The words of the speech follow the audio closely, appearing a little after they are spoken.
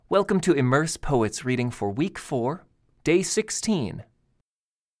Welcome to Immerse Poets reading for Week 4, Day 16.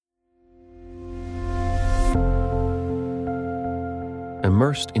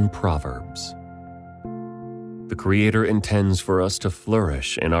 Immersed in Proverbs. The Creator intends for us to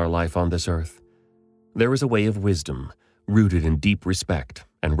flourish in our life on this earth. There is a way of wisdom, rooted in deep respect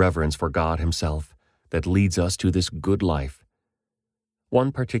and reverence for God Himself, that leads us to this good life.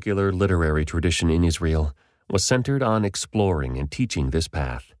 One particular literary tradition in Israel was centered on exploring and teaching this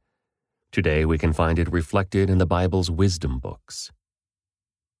path. Today we can find it reflected in the Bible's wisdom books.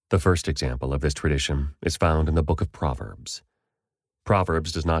 The first example of this tradition is found in the book of Proverbs.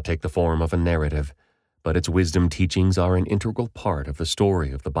 Proverbs does not take the form of a narrative, but its wisdom teachings are an integral part of the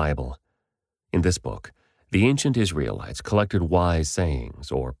story of the Bible. In this book, the ancient Israelites collected wise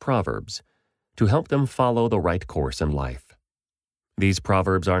sayings, or proverbs, to help them follow the right course in life. These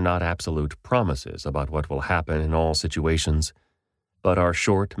proverbs are not absolute promises about what will happen in all situations, but are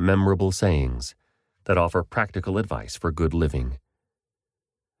short, memorable sayings that offer practical advice for good living.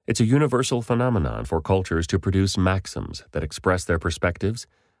 It's a universal phenomenon for cultures to produce maxims that express their perspectives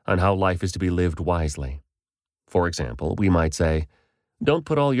on how life is to be lived wisely. For example, we might say, "Don't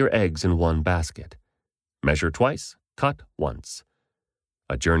put all your eggs in one basket. Measure twice, cut once.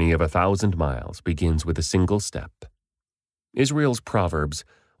 A journey of 1,000 miles begins with a single step." Israel's proverbs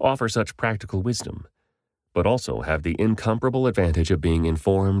offer such practical wisdom, but also have the incomparable advantage of being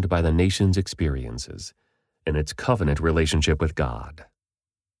informed by the nation's experiences and its covenant relationship with God.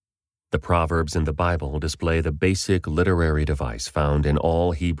 The proverbs in the Bible display the basic literary device found in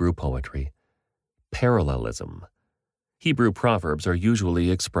all Hebrew poetry: parallelism. Hebrew proverbs are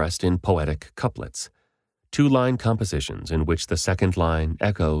usually expressed in poetic couplets, two-line compositions in which the second line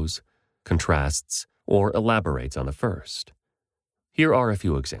echoes, contrasts, or elaborates on the first. Here are a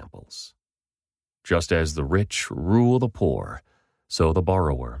few examples. Just as the rich rule the poor, so the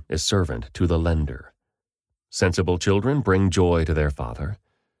borrower is servant to the lender. Sensible children bring joy to their father.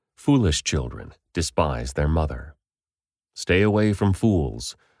 Foolish children despise their mother. Stay away from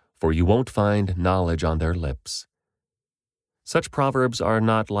fools, for you won't find knowledge on their lips. Such proverbs are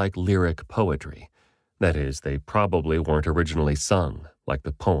not like lyric poetry. That is, they probably weren't originally sung, like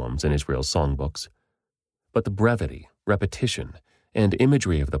the poems in Israel's songbooks. But the brevity, repetition, and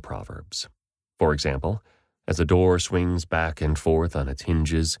imagery of the proverbs. For example, as a door swings back and forth on its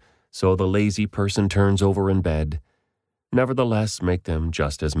hinges, so the lazy person turns over in bed, nevertheless make them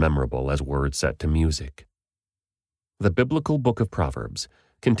just as memorable as words set to music. The biblical book of Proverbs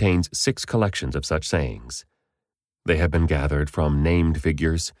contains 6 collections of such sayings. They have been gathered from named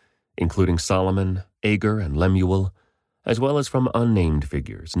figures, including Solomon, Agur, and Lemuel, as well as from unnamed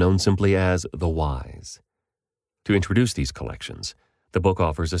figures known simply as the wise. To introduce these collections, the book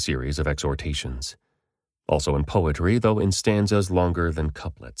offers a series of exhortations. Also in poetry, though in stanzas longer than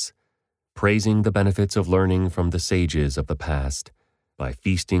couplets, praising the benefits of learning from the sages of the past by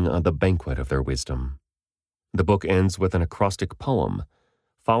feasting on the banquet of their wisdom. The book ends with an acrostic poem,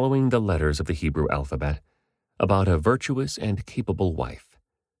 following the letters of the Hebrew alphabet, about a virtuous and capable wife.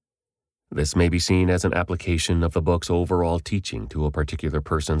 This may be seen as an application of the book's overall teaching to a particular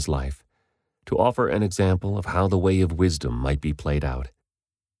person's life, to offer an example of how the way of wisdom might be played out.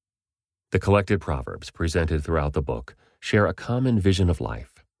 The collected proverbs presented throughout the book share a common vision of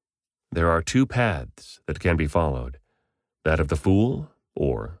life. There are 2 paths that can be followed: that of the fool,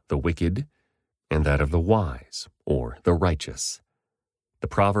 or the wicked, and that of the wise, or the righteous. The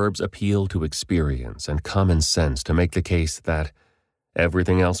proverbs appeal to experience and common sense to make the case that,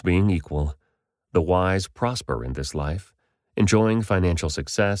 everything else being equal, the wise prosper in this life, enjoying financial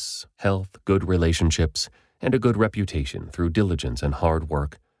success, health, good relationships, and a good reputation through diligence and hard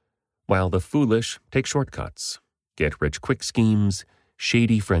work, while the foolish take shortcuts, get-rich-quick schemes,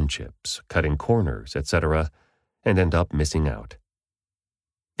 shady friendships, cutting corners, etc., and end up missing out.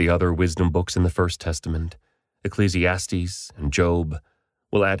 The other wisdom books in the First Testament, Ecclesiastes and Job,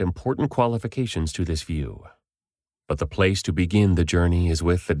 will add important qualifications to this view. But the place to begin the journey is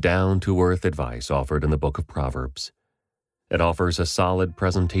with the down-to-earth advice offered in the book of Proverbs. It offers a solid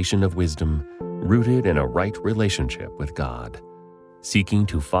presentation of wisdom rooted in a right relationship with God, seeking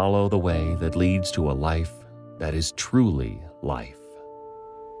to follow the way that leads to a life that is truly life.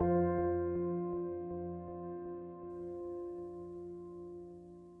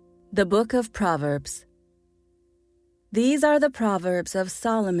 The Book of Proverbs. These are the proverbs of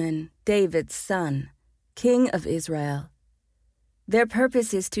Solomon, David's son, king of Israel. Their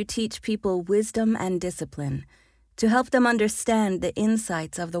purpose is to teach people wisdom and discipline, to help them understand the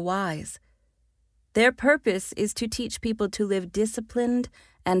insights of the wise. Their purpose is to teach people to live disciplined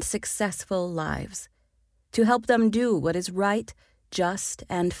and successful lives, to help them do what is right, just,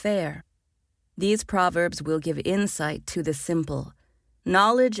 and fair. These proverbs will give insight to the simple,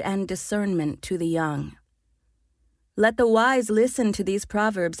 knowledge and discernment to the young. Let the wise listen to these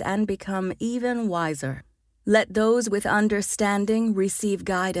proverbs and become even wiser. Let those with understanding receive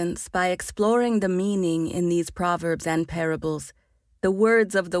guidance by exploring the meaning in these proverbs and parables, the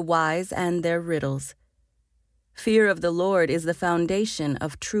words of the wise and their riddles. Fear of the Lord is the foundation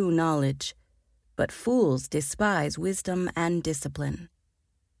of true knowledge, but fools despise wisdom and discipline.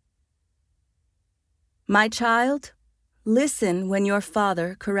 My child, listen when your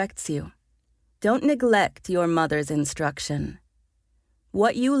father corrects you. Don't neglect your mother's instruction.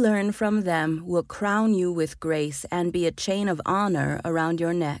 What you learn from them will crown you with grace and be a chain of honor around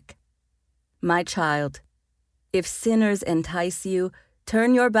your neck. My child, if sinners entice you,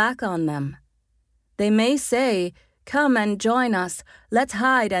 turn your back on them. They may say, "Come and join us, let's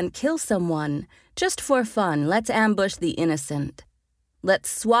hide and kill someone. Just for fun, let's ambush the innocent. Let's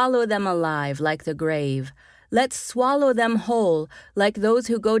swallow them alive like the grave. Let's swallow them whole like those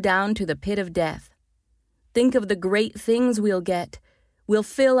who go down to the pit of death. Think of the great things we'll get. We'll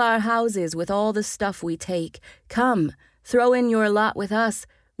fill our houses with all the stuff we take. Come, throw in your lot with us.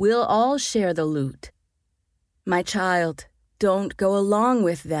 We'll all share the loot." My child, don't go along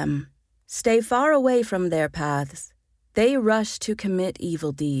with them. Stay far away from their paths. They rush to commit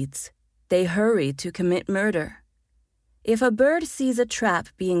evil deeds. They hurry to commit murder. If a bird sees a trap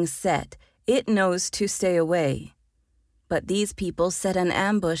being set, it knows to stay away. But these people set an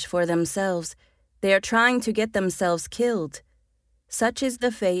ambush for themselves. They are trying to get themselves killed. Such is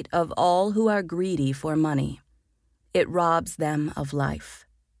the fate of all who are greedy for money. It robs them of life.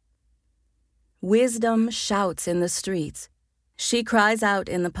 Wisdom shouts in the streets. She cries out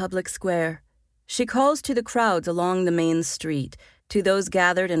in the public square. She calls to the crowds along the main street, to those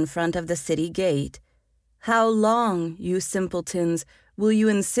gathered in front of the city gate. How long, you simpletons, will you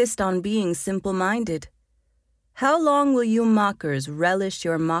insist on being simple-minded? How long will you mockers relish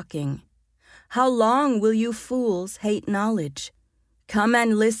your mocking? How long will you fools hate knowledge? Come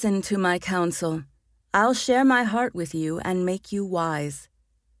and listen to my counsel. I'll share my heart with you and make you wise.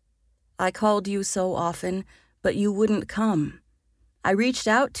 I called you so often, but you wouldn't come. I reached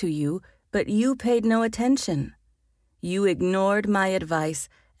out to you, but you paid no attention. You ignored my advice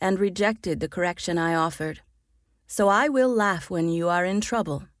and rejected the correction I offered. So I will laugh when you are in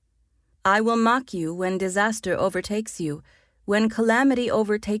trouble. I will mock you when disaster overtakes you, when calamity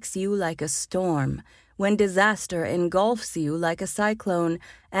overtakes you like a storm, when disaster engulfs you like a cyclone,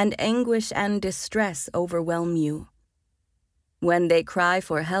 and anguish and distress overwhelm you. When they cry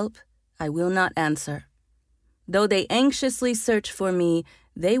for help, I will not answer. Though they anxiously search for me,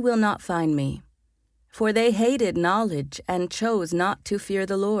 they will not find me. For they hated knowledge and chose not to fear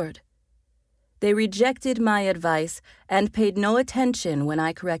the Lord. They rejected my advice and paid no attention when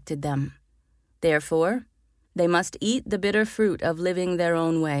I corrected them. Therefore, they must eat the bitter fruit of living their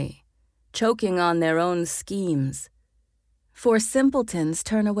own way, choking on their own schemes. For simpletons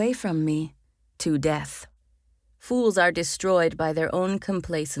turn away from me to death. Fools are destroyed by their own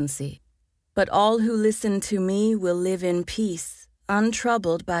complacency. But all who listen to me will live in peace,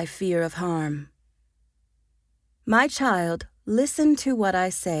 untroubled by fear of harm. My child, listen to what I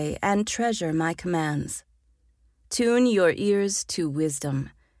say and treasure my commands. Tune your ears to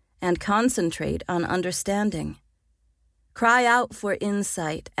wisdom and concentrate on understanding. Cry out for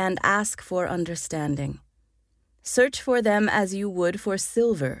insight and ask for understanding. Search for them as you would for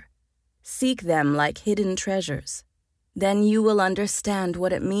silver. Seek them like hidden treasures. Then you will understand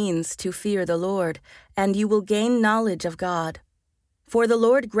what it means to fear the Lord, and you will gain knowledge of God. For the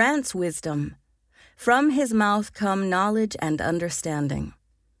Lord grants wisdom. From his mouth come knowledge and understanding.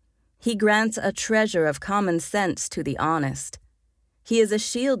 He grants a treasure of common sense to the honest. He is a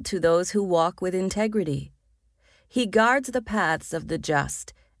shield to those who walk with integrity. He guards the paths of the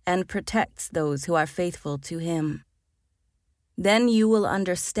just and protects those who are faithful to him. Then you will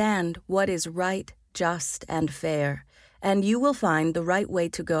understand what is right, just, and fair, and you will find the right way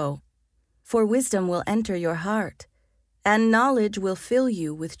to go. For wisdom will enter your heart, and knowledge will fill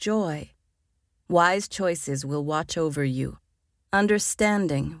you with joy. Wise choices will watch over you.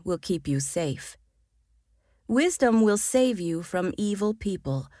 Understanding will keep you safe. Wisdom will save you from evil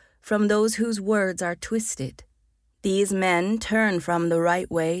people, from those whose words are twisted. These men turn from the right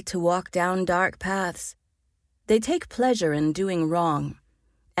way to walk down dark paths. They take pleasure in doing wrong,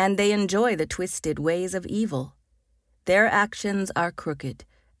 and they enjoy the twisted ways of evil. Their actions are crooked,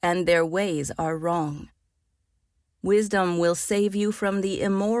 and their ways are wrong. Wisdom will save you from the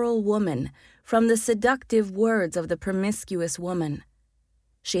immoral woman, from the seductive words of the promiscuous woman.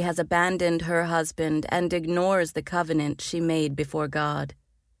 She has abandoned her husband and ignores the covenant she made before God.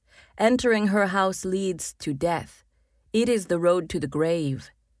 Entering her house leads to death. It is the road to the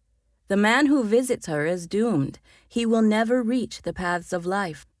grave. The man who visits her is doomed. He will never reach the paths of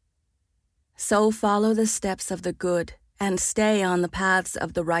life. So follow the steps of the good and stay on the paths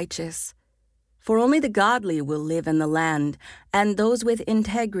of the righteous. For only the godly will live in the land, and those with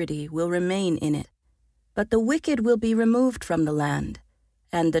integrity will remain in it. But the wicked will be removed from the land,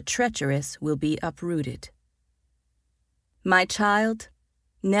 and the treacherous will be uprooted. My child,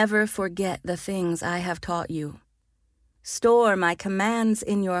 never forget the things I have taught you. Store my commands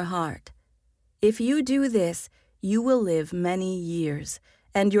in your heart. If you do this, you will live many years,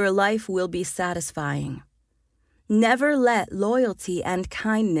 and your life will be satisfying. Never let loyalty and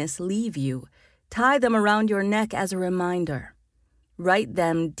kindness leave you. Tie them around your neck as a reminder. Write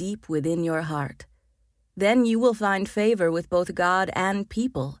them deep within your heart. Then you will find favor with both God and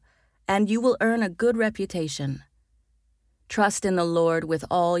people, and you will earn a good reputation. Trust in the Lord with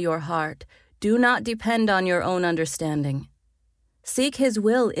all your heart. Do not depend on your own understanding. Seek His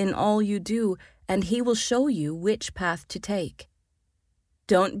will in all you do, and He will show you which path to take.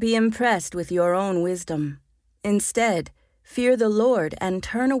 Don't be impressed with your own wisdom. Instead, fear the Lord and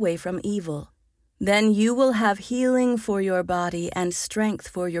turn away from evil. Then you will have healing for your body and strength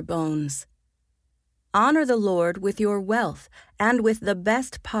for your bones. Honor the Lord with your wealth and with the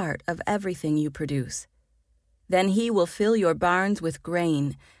best part of everything you produce. Then He will fill your barns with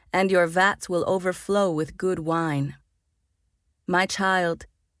grain, and your vats will overflow with good wine. My child,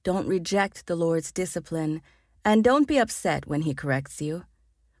 don't reject the Lord's discipline, and don't be upset when He corrects you.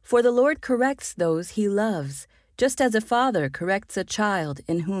 For the Lord corrects those He loves, just as a father corrects a child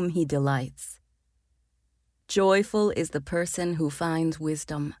in whom He delights. Joyful is the person who finds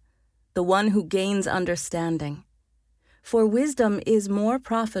wisdom, the one who gains understanding. For wisdom is more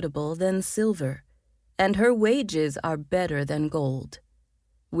profitable than silver, and her wages are better than gold.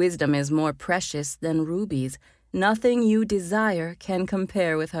 Wisdom is more precious than rubies. Nothing you desire can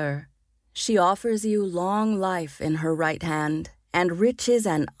compare with her. She offers you long life in her right hand, and riches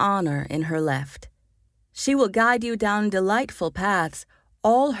and honor in her left. She will guide you down delightful paths.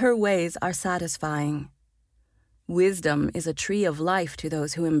 All her ways are satisfying. Wisdom is a tree of life to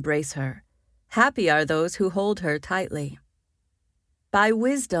those who embrace her. Happy are those who hold her tightly. By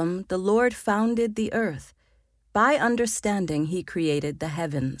wisdom the Lord founded the earth. By understanding He created the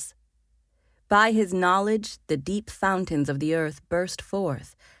heavens. By His knowledge the deep fountains of the earth burst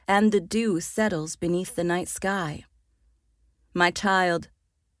forth, and the dew settles beneath the night sky. My child,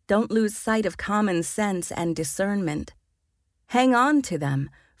 don't lose sight of common sense and discernment. Hang on to them,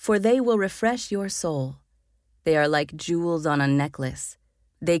 for they will refresh your soul. They are like jewels on a necklace.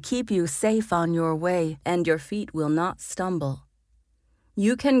 They keep you safe on your way, and your feet will not stumble.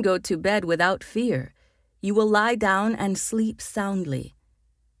 You can go to bed without fear. You will lie down and sleep soundly.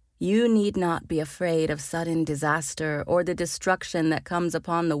 You need not be afraid of sudden disaster or the destruction that comes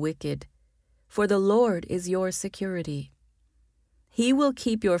upon the wicked, for the Lord is your security. He will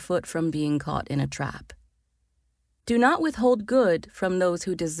keep your foot from being caught in a trap. Do not withhold good from those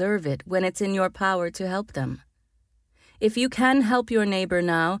who deserve it when it's in your power to help them. If you can help your neighbor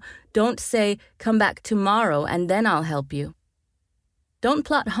now, don't say, "Come back tomorrow and then I'll help you." Don't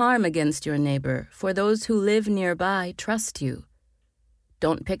plot harm against your neighbor, for those who live nearby trust you.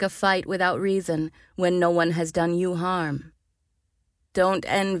 Don't pick a fight without reason when no one has done you harm. Don't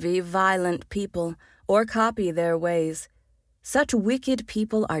envy violent people or copy their ways. Such wicked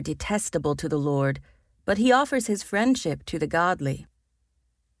people are detestable to the Lord, but He offers His friendship to the godly.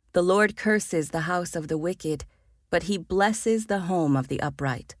 The Lord curses the house of the wicked, but He blesses the home of the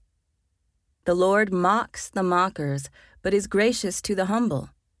upright. The Lord mocks the mockers, but is gracious to the humble.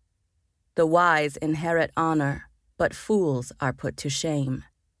 The wise inherit honor, but fools are put to shame.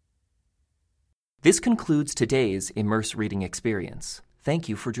 This concludes today's Immerse Reading Experience. Thank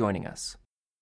you for joining us.